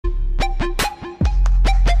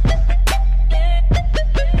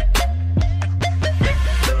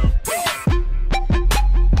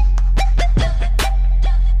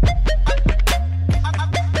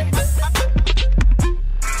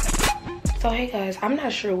Hey guys, I'm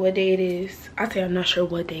not sure what day it is. I say I'm not sure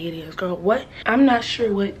what day it is, girl. What? I'm not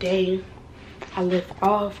sure what day I left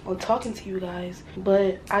off on talking to you guys,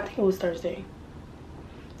 but I think it was Thursday.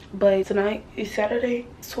 But tonight is Saturday.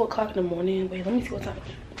 It's 2 o'clock in the morning. Wait, let me see what time.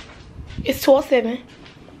 It's 12:07.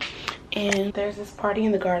 And there's this party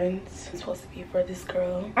in the gardens. It's supposed to be for this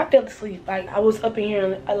girl. I fell asleep. Like, I was up in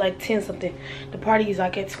here at like 10 something. The party is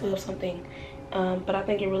like at 12 something. But I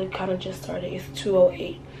think it really kind of just started. It's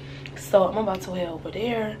 2:08. So I'm about to head over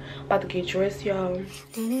there. About to get dressed, y'all.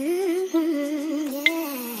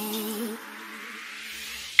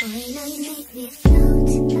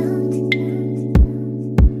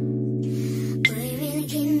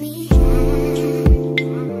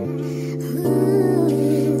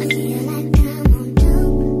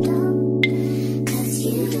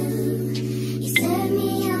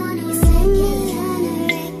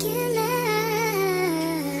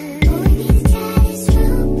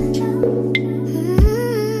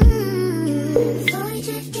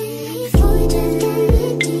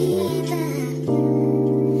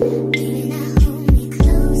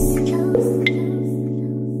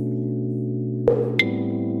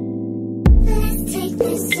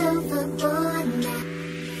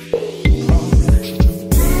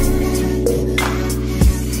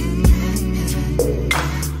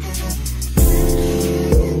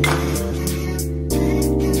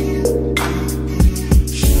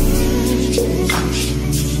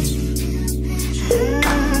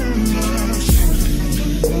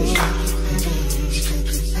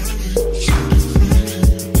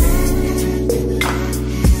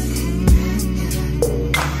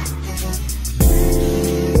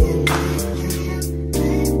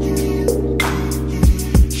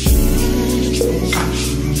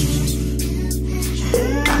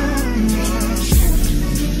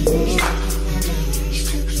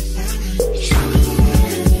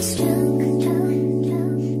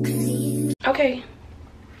 Okay,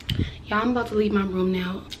 y'all, I'm about to leave my room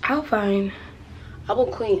now. I will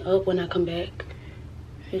clean up when I come back,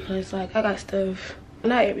 because like I got stuff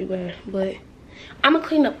not everywhere, but I'm gonna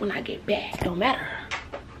clean up when I get back. Don't matter.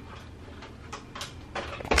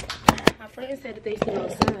 My friend said that they still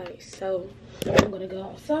outside, so I'm gonna go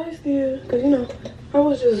outside still, because you know I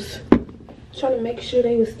was just trying to make sure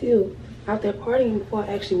they was still out there partying before I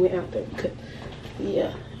actually went out there, because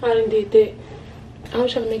yeah, I done did that. I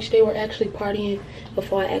was trying to make sure they were actually partying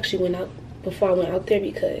before I actually went out there,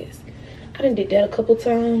 because I done did that a couple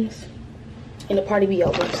times and the party be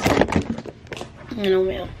over. You know,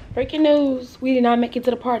 man. Breaking news, we did not make it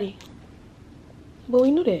to the party, but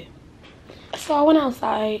we knew that. So I went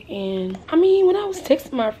outside, and I mean, when I was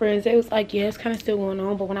texting my friends, it was like, yeah, it's kind of still going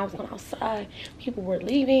on, but when I was going outside, people were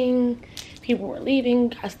leaving.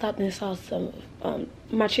 I stopped and saw some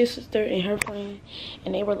my chick sister and her friend,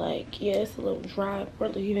 and they were like, yeah, it's a little dry, we're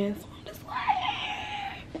leaving. So I'm just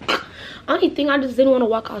like, only thing, I just didn't want to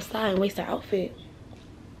walk outside and waste the outfit.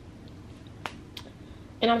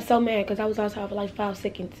 And I'm so mad because I was outside for like 5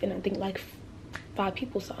 seconds, and I think like 5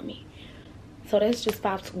 people saw me, so that's just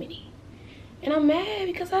 5 too many. And I'm mad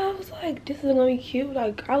because I was like, this is gonna be cute.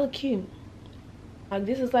 Like, I look cute. Like,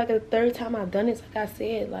 this is like the 3rd time I've done this. Like I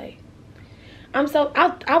said, like, I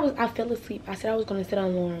fell asleep. I said I was gonna set an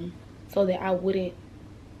alarm so that I wouldn't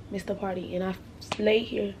miss the party, and I laid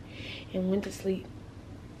here and went to sleep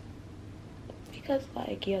because,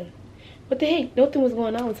 like, yeah, what the heck, nothing was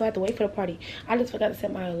going on, so I had to wait for the party. I just forgot to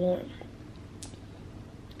set my alarm.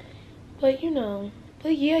 But you know,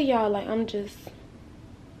 but yeah, y'all, like, I'm just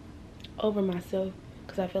over myself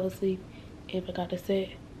because I fell asleep and forgot to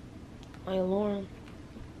set my alarm.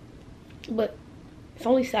 But it's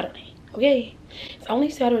only Saturday, okay? It's only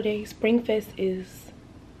Saturday. SpringFest is,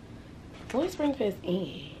 when is SpringFest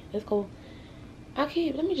in? Let's go. Let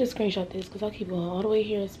me just screenshot this because I'll keep going all the way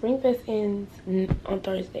here. SpringFest ends on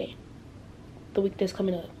Thursday, the week that's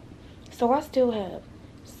coming up. So I still have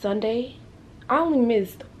Sunday. I only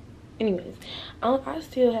missed, anyways, I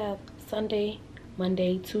still have Sunday,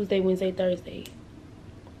 Monday, Tuesday, Wednesday, Thursday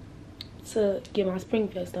to get my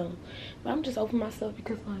SpringFest on. But I'm just over myself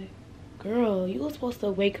because, like, girl, you were supposed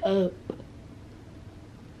to wake up.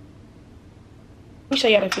 Let me show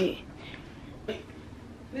y'all the fit.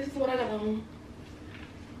 This is what I got on.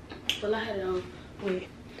 Well, I had it on. Wait.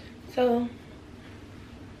 So,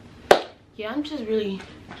 yeah, I'm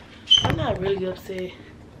not really upset.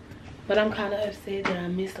 But I'm kind of upset that I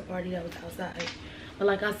missed the party that was outside. But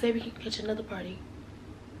like I said, we can catch another party.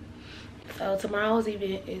 So tomorrow's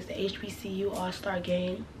event is the HBCU All-Star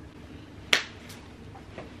Game.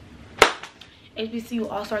 HBCU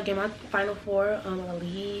All-Star Game, my Final Four, I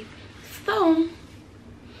leave. So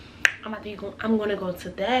I'm gonna go to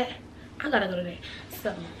that. I gotta go to that.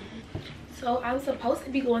 So I'm supposed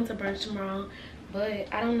to be going to brunch tomorrow, but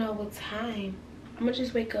I don't know what time. I'm gonna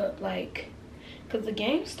just wake up like, cause the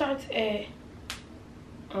game starts at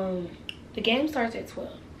 12,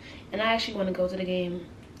 and I actually want to go to the game.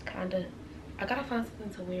 Kinda, I gotta find something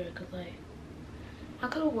to wear, cause like I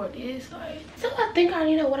could have worn this. Like, so I think I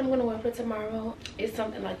already know what I'm gonna wear for tomorrow. It's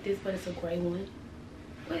something like this, but it's a gray one.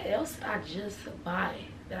 What else did I just buy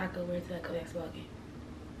that I could wear to that basketball game?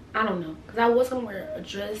 I don't know, cause I was gonna wear a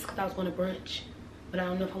dress cause I was going to brunch, but I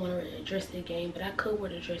don't know if I want to wear a dress to the game. But I could wear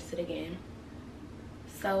the dress to the game.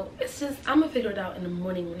 So it's just, I'm gonna figure it out in the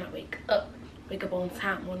morning when I wake up on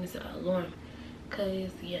time, morning to the alarm.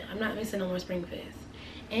 Cause yeah, I'm not missing no more SpringFest.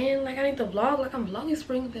 And like I need to vlog, like I'm vlogging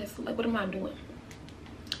SpringFest. So, like, what am I doing?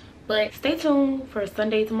 But stay tuned for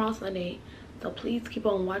Sunday, tomorrow Sunday. So please keep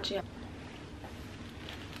on watching.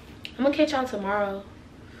 I'm gonna catch y'all tomorrow.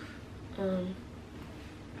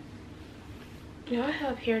 Yeah, I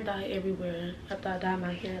have hair dye everywhere. After I dye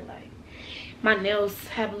my hair, like my nails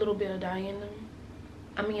have a little bit of dye in them.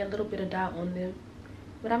 I mean, a little bit of dye on them,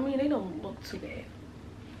 but I mean, they don't look too bad.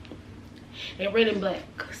 They're red and black,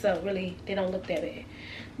 so really they don't look that bad.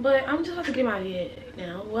 But I'm just about to get my head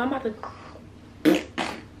now. Well, I'm about to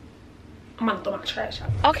throw my trash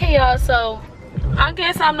out. Okay, y'all, so I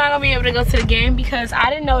guess I'm not gonna be able to go to the game because I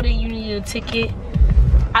didn't know that you needed a ticket.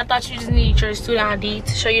 I thought you just needed your student ID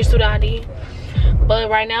to show your student ID. But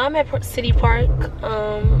right now I'm at City Park,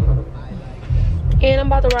 and I'm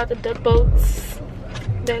about to ride the duck boats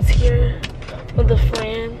that's here with a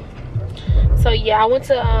friend. So yeah, I went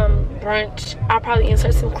to brunch. I'll probably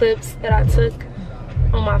insert some clips that I took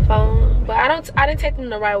on my phone, but I didn't take them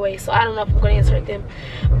the right way, so I don't know if I'm gonna insert them.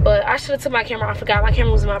 But I should have took my camera. I forgot my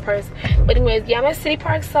camera was in my purse. But anyways, yeah, I'm at City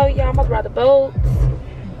Park, so yeah, I'm about to ride the boats.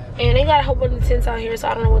 And they got a whole bunch of tents out here, so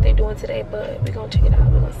I don't know what they're doing today, but we're gonna check it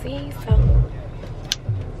out. We're gonna see. So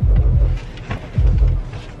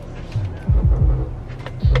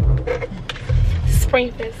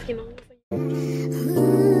SpringFest, you know.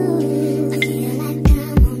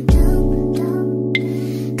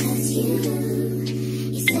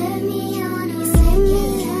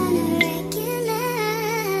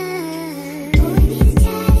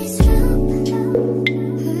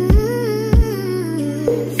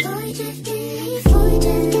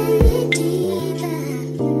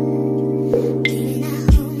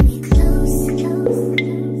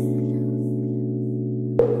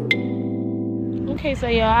 Okay, so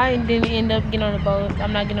yeah, I didn't end up getting on the boat.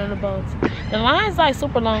 I'm not getting on the boats. The line's like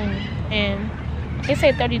super long, and they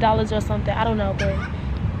say $30 or something. I don't know, but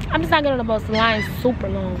I'm just not getting on the boats. The line's super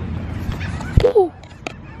long. Ooh.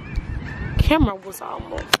 Camera was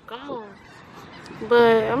almost gone.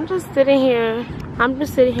 But I'm just sitting here. I'm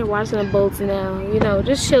just sitting here watching the boats now. You know,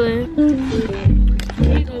 just chilling.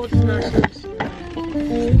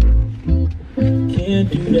 Can't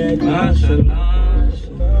do that.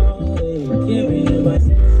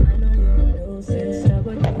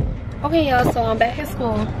 Okay, y'all, so I'm back at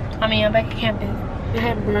school. I'm back at campus. I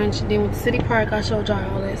had brunch, then went to City Park. I showed y'all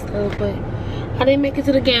all that stuff, but I didn't make it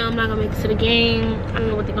to the game. I'm not gonna make it to the game. I don't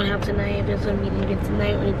know what they're gonna have tonight, if there's a meeting again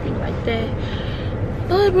tonight or anything like that.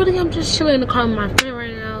 But really, I'm just chilling in the car with my friend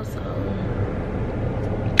right now, so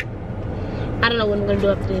I don't know what I'm gonna do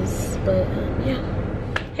after this, but yeah.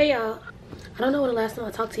 Hey, y'all. I don't know when the last time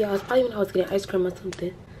I talked to y'all. It's probably when I was getting ice cream or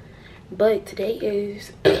something. But today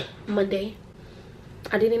is Monday.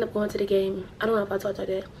 I didn't end up going to the game. I don't know if I told y'all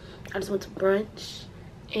that. I just went to brunch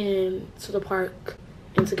and to the park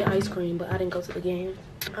and to get ice cream, but I didn't go to the game.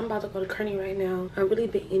 I'm about to go to Kearney right now. I've really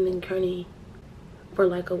been in Kearney for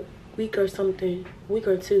like a week or something, week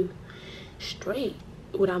or two straight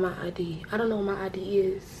without my ID. I don't know what my ID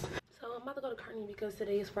is. So I'm about to go to Kearney because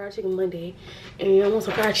today is Fried Chicken Monday and I want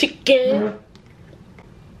some fried chicken.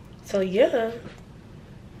 So yeah,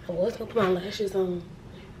 I was gonna put my lashes on,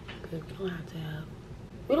 but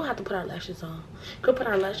we don't have to put our lashes on. We'll put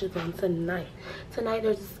our lashes on tonight. Tonight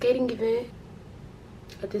there's a skating event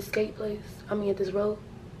at this skate place. At this road.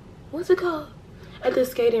 What's it called? At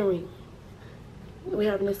this skating rink. We're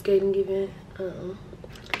having a skating event.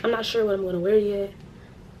 I'm not sure what I'm gonna wear yet,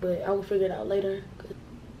 but I will figure it out later.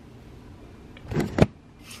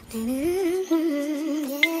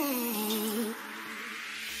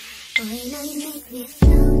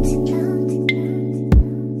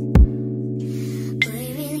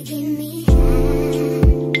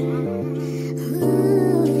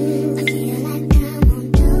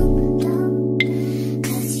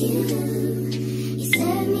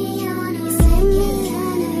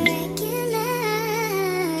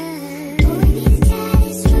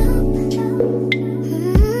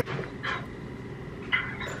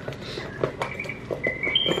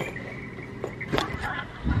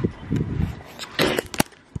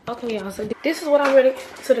 Okay, y'all, so this is what I'm ready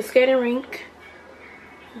to the skating rink.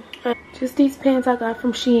 Just these pants I got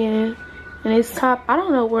from Shein, and this top, I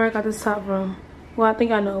don't know where I got this top from. Well, I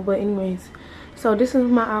think I know, but anyways, so this is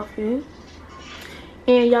my outfit.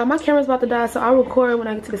 And y'all, my camera's about to die, so I'll record when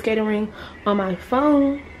I get to the skating ring on my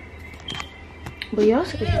phone. But y'all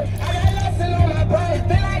should be here.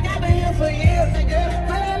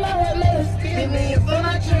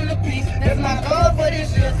 That's my goal for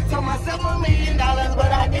this year. Told myself $1 million,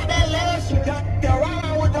 but I did that last year.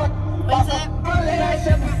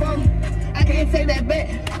 I can't take that back.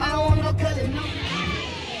 I don't want no cutting.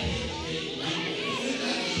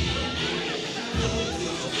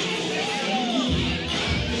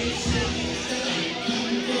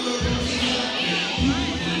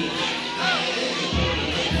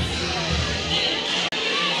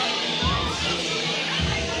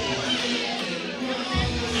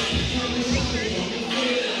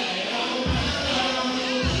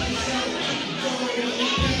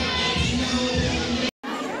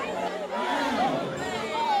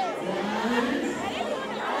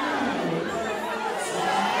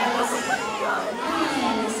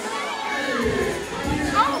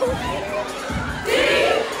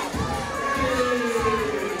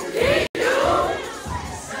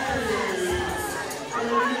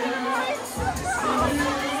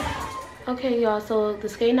 Okay, y'all, so the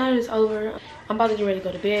skate night is over. I'm about to get ready to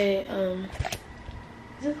go to bed.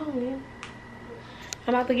 Is it on me?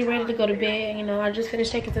 I'm about to get ready to go to bed. You know, I just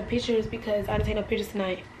finished taking some pictures because I didn't take no pictures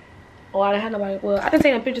tonight. Oh, I didn't have nobody. Well, I didn't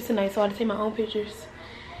take no pictures tonight, so I had to take my own pictures.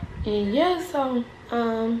 And yeah, so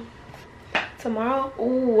tomorrow,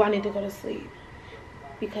 ooh, I need to go to sleep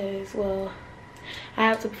because, well, I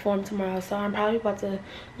have to perform tomorrow, so I'm probably about to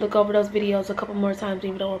look over those videos a couple more times,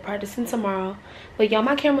 even though we're practicing tomorrow. But y'all,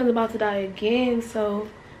 my camera's about to die again, so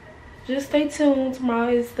just stay tuned.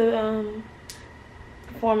 Tomorrow is the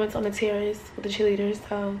performance on the terrace with the cheerleaders,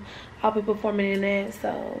 so I'll be performing in that.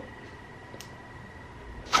 So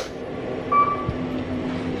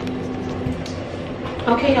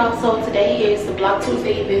okay, y'all, so today is the Block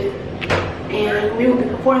Tuesday event, and we will be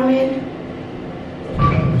performing.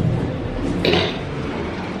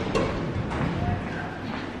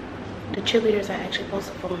 The cheerleaders are actually supposed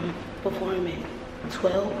to perform at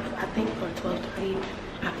 12, I think, or 12:30.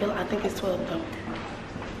 I think it's 12 though.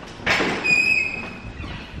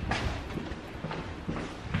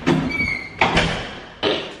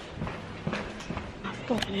 I'm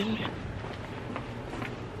going in there.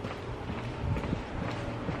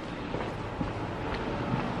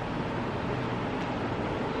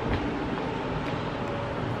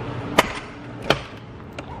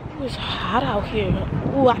 It's hot out here.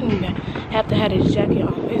 Ooh, I didn't even have to have this jacket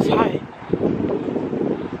on. It's hot.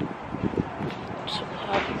 It's so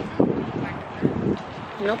hot.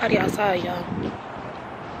 Nobody outside, y'all.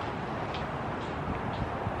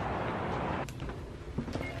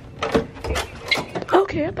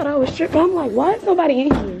 Okay, I thought I was tripping. I'm like, why is nobody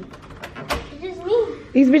in here? It's just me.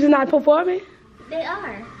 These bitches not performing? They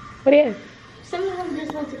are. What is? Some of them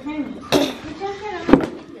just went to camera.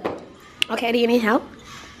 Okay, do you need help?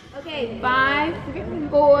 Okay, 5,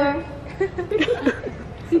 4.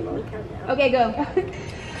 Okay, go.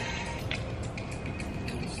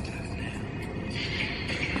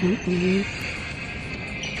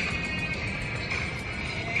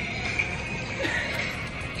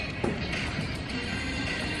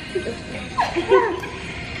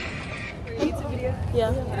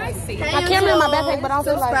 Yeah. Can I see? My camera in my backpack, but I don't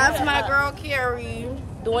feel like Subscribe to my girl Carrie.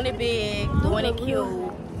 Doing it big, doing it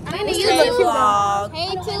cute. I'm in the YouTube vlog.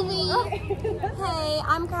 Hey, Tilly. Hey,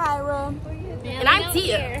 I'm Kyra. And I'm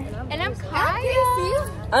Tia. And I'm Kaya.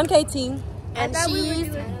 I'm KT. And she's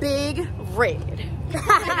big red.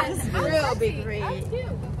 Real big red.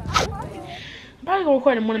 I'm probably gonna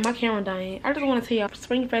record in the morning. My camera dying. I just want to tell y'all,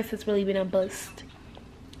 SpringFest has really been a bust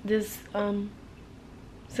this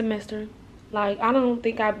semester. Like, I don't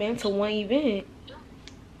think I've been to one event.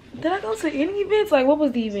 Did I go to any events? Like, what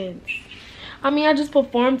was the events? I mean, I just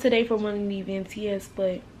performed today for one of the events, yes,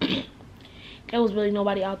 but there was really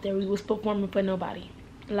nobody out there. We was performing for nobody.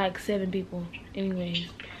 Like 7 people. Anyways.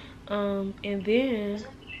 And then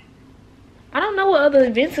I don't know what other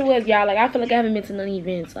events it was, y'all. Like, I feel like I haven't been to none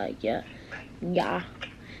events. Like, yeah.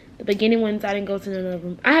 The beginning ones, I didn't go to none of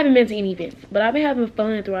them. I haven't been to any events, but I've been having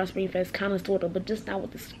fun throughout SpringFest, kind of, sort of, but just not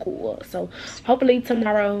with the school. So, hopefully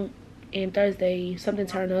tomorrow and Thursday, something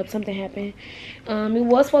turn up, something happen. It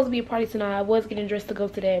was supposed to be a party tonight. I was getting dressed to go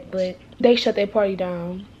to that, but they shut their party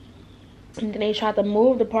down. And then they tried to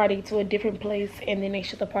move the party to a different place, and then they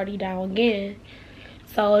shut the party down again.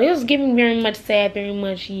 So it was giving very much sad, very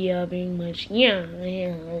much yeah, but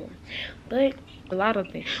a lot of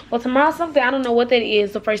things. Well, tomorrow's something, I don't know what that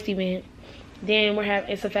is, the first event. Then we're having,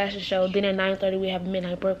 it's a fashion show. Then at 9:30 we have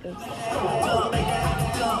midnight breakfast. She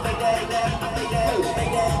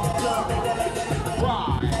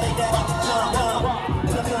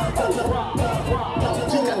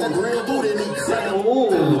got that real booty and he said,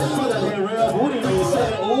 ooh. She got that real booty and he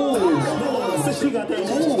said, ooh. She got that,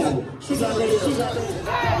 ooh. She got that,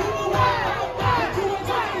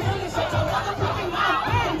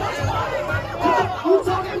 Who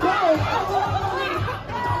talking about?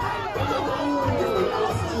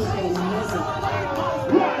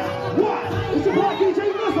 What? It's your boy DJ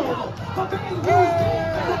Missile.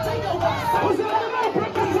 What's that about?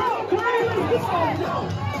 Break this out, crazy. Let's go.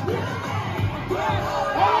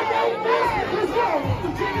 All day, let's go.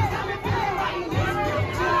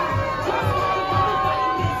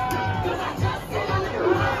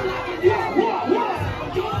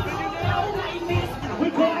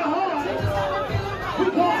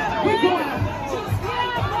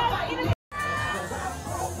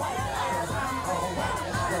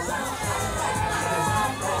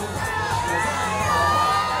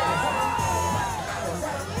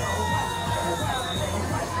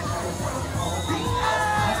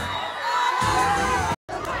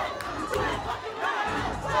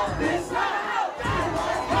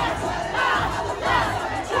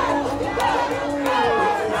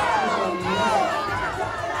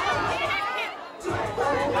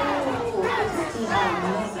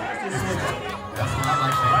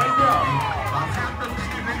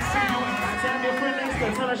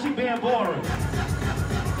 Tell her she being boring.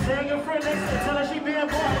 Tell your friend next to her, tell her she being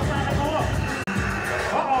boring. It's time to go up.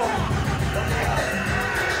 Uh-oh.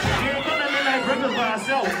 She ain't gonna let midnight breakfast by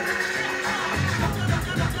herself.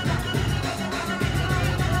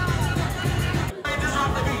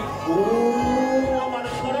 Ooh, I'm about to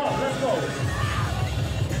put up. Let's go.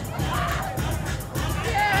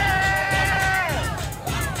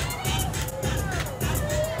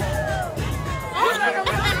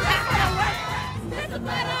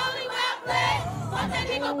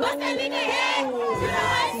 Bust that nigga head, you know what I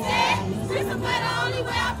said? This is the only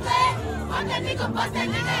way I play. Bust that nigga, bust that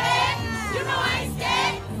nigga head, you know I ain't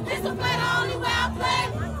scared. This is the only way I play.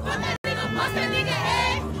 Bust that nigga, bust that nigga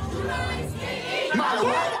head, you know I ain't scared. My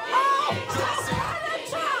word, oh, just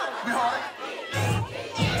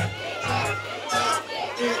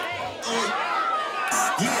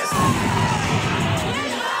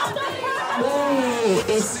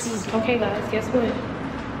Yes. Okay guys, guess what?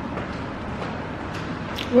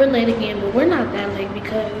 We're late again, but we're not that late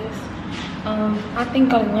because I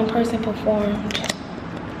think only one person performed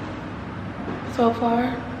so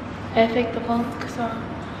far at Fake the Funk, so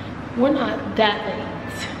we're not that late.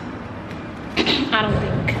 I don't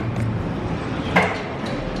think.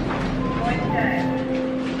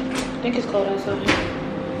 I think it's cold outside.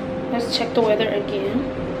 Let's check the weather again.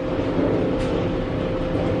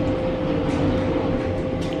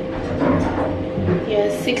 Yeah,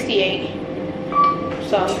 it's 68.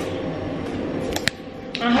 So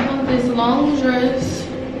I have on this long dress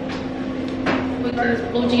with this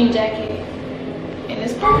blue jean jacket and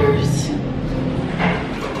this purse.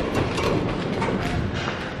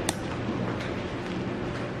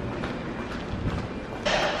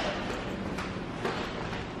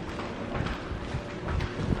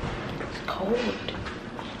 It's cold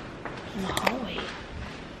in the hallway.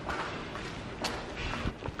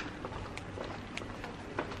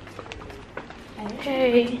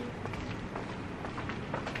 Hey.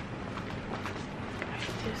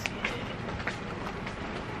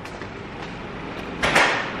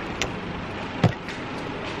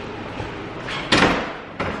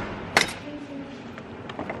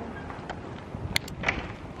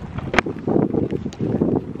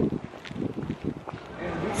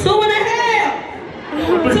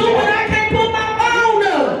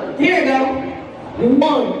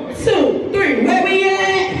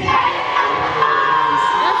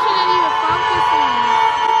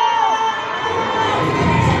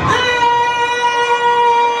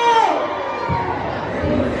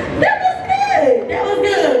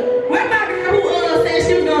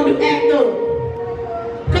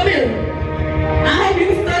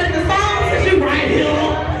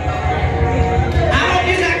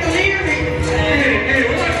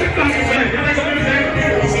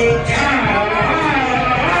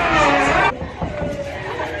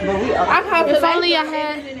 If only I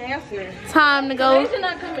had time to go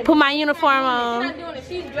put my uniform on. She's not doing it.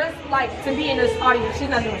 She's dressed like to be in this audience. She's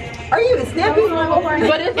not doing it. Are you the snappy one?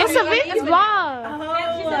 But it's a vlog.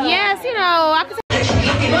 Yes, you know. I could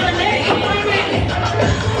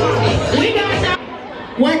We got y'all.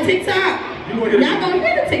 One TikTok. Y'all gonna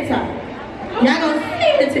hear the TikTok. Y'all gonna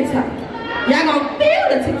see the TikTok. Y'all gonna feel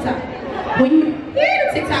the TikTok. When you hear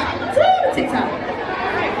the TikTok, do the TikTok.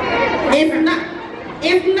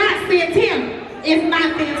 If not Santana. It's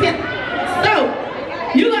not Santana. So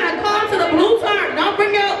you gotta come to the blue tarp. Don't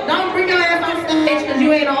bring your ass on stage because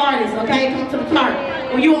you ain't an artist, okay? Come to the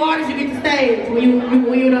tarp. When you an artist, you get the stage. When you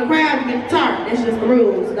in the crowd, you get the tarp. That's just the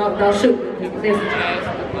rules. Don't shoot people.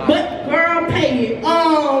 But girl, pay it.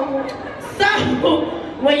 So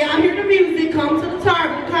when y'all hear the music, come to the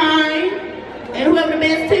tarp, be kind. And whoever the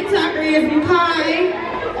best TikToker is, be kind.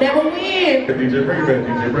 That will win. DJ, bring it back.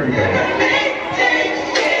 DJ, bring it back.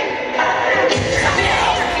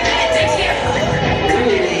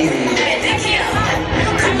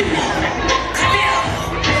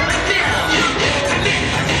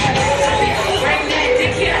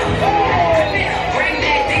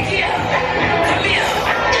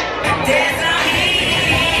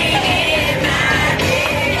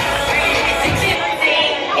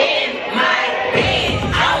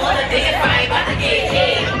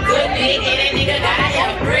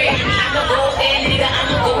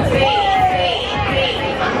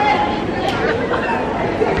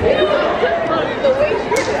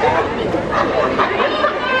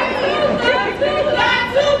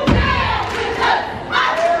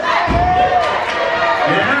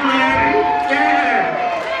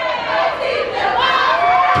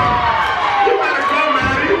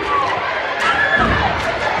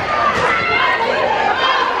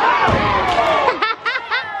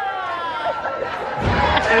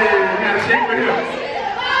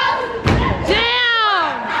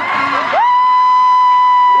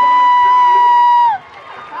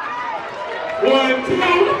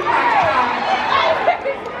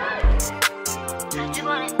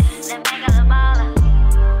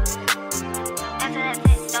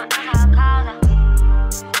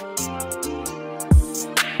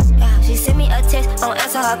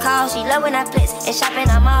 She love when I flex and shop in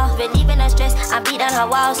our mall. Relieving her stress, I beat down her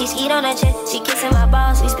walls. She skied on her chest, she kissing my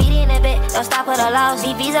balls. We speedy in the bed, don't stop with her laws.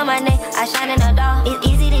 BB's on my neck, I shine in the doll. It's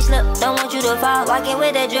easy to slip, don't want you to fall. Walking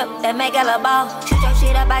with a drip, that make all a ball. Shoot your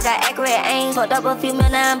shit up, I got accurate aim. Fucked up a few mil,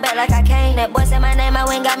 now I'm back like I came. That boy said my name, I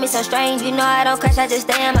went got me so strange. You know I don't crash, I just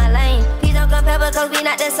stay in my lane. Please don't compare because we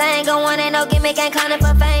not the same. Go on, ain't no gimmick, ain't clowning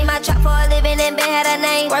for fame. I trap for a living and been had a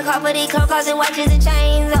name. Work hard for these clothes, causing watches and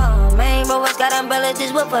chains. Oh man, bro, what's got umbrellas,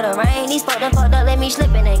 just whip for the rain. These fucked up, let me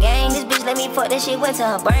slip in the game. This bitch let me fuck, this shit went to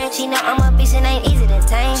her brain. She know I'm a beast and ain't easy to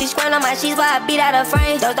tame. She squirting on my sheets while I beat out her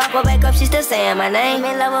frame. Don't stop her back up, she still saying my name.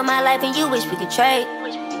 In love with my life and you wish we could trade.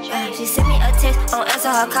 She sent me a text, don't answer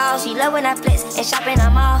her calls. She love when I flex and shop in her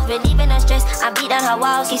mall. Relieving her stress, I beat down her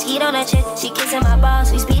walls. She skied on her chest, she kissing my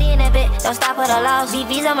balls. We speedy in the bed, don't stop with her laws.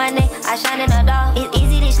 BB's on my neck, I shine in her doll. It's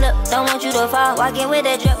easy to slip, don't want you to fall. Walking with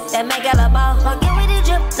a drip, that make all a ball. Walking with a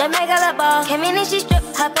drip, that make all a ball. Came in and she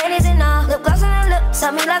stripped, her panties and all. Lip gloss on her lip,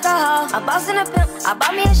 suck me like a hog. A boss and a pimp, I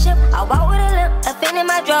bought me a ship. I walk with a limp, a fin in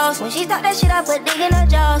my drawers. When she talk that shit, I put dig in her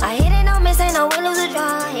jaws. I hit it, no miss, ain't no win, lose a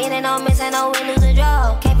draw. Hit it, no miss, ain't no win, lose a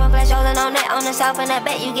draw. Came from flash holding on that on the south, and I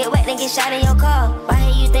bet you get wet and get shot in your car. Why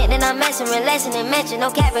here you think that I'm messing, relaxing and matching? No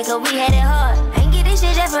capping, cause we had it hard. Ain't get this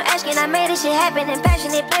shit just from asking, I made this shit happen and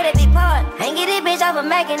passionate, played a big part. Ain't get this bitch off of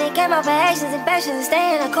Mac and it came off her actions and passions and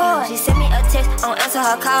stay in the court. She sent me a text, don't answer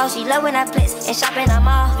her call. She love when I flex and shop in her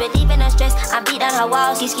mall. Relieving her stress, I beat down her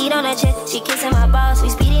walls. She skied on her chest, she kissing my balls. We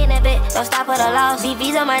speedy in the bed, don't stop with her laws.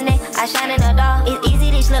 BB's on my neck, I shine in her doll. It's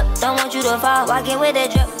easy to slip, don't want you to fall. Walking with a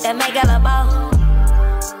drip, that make all a ball.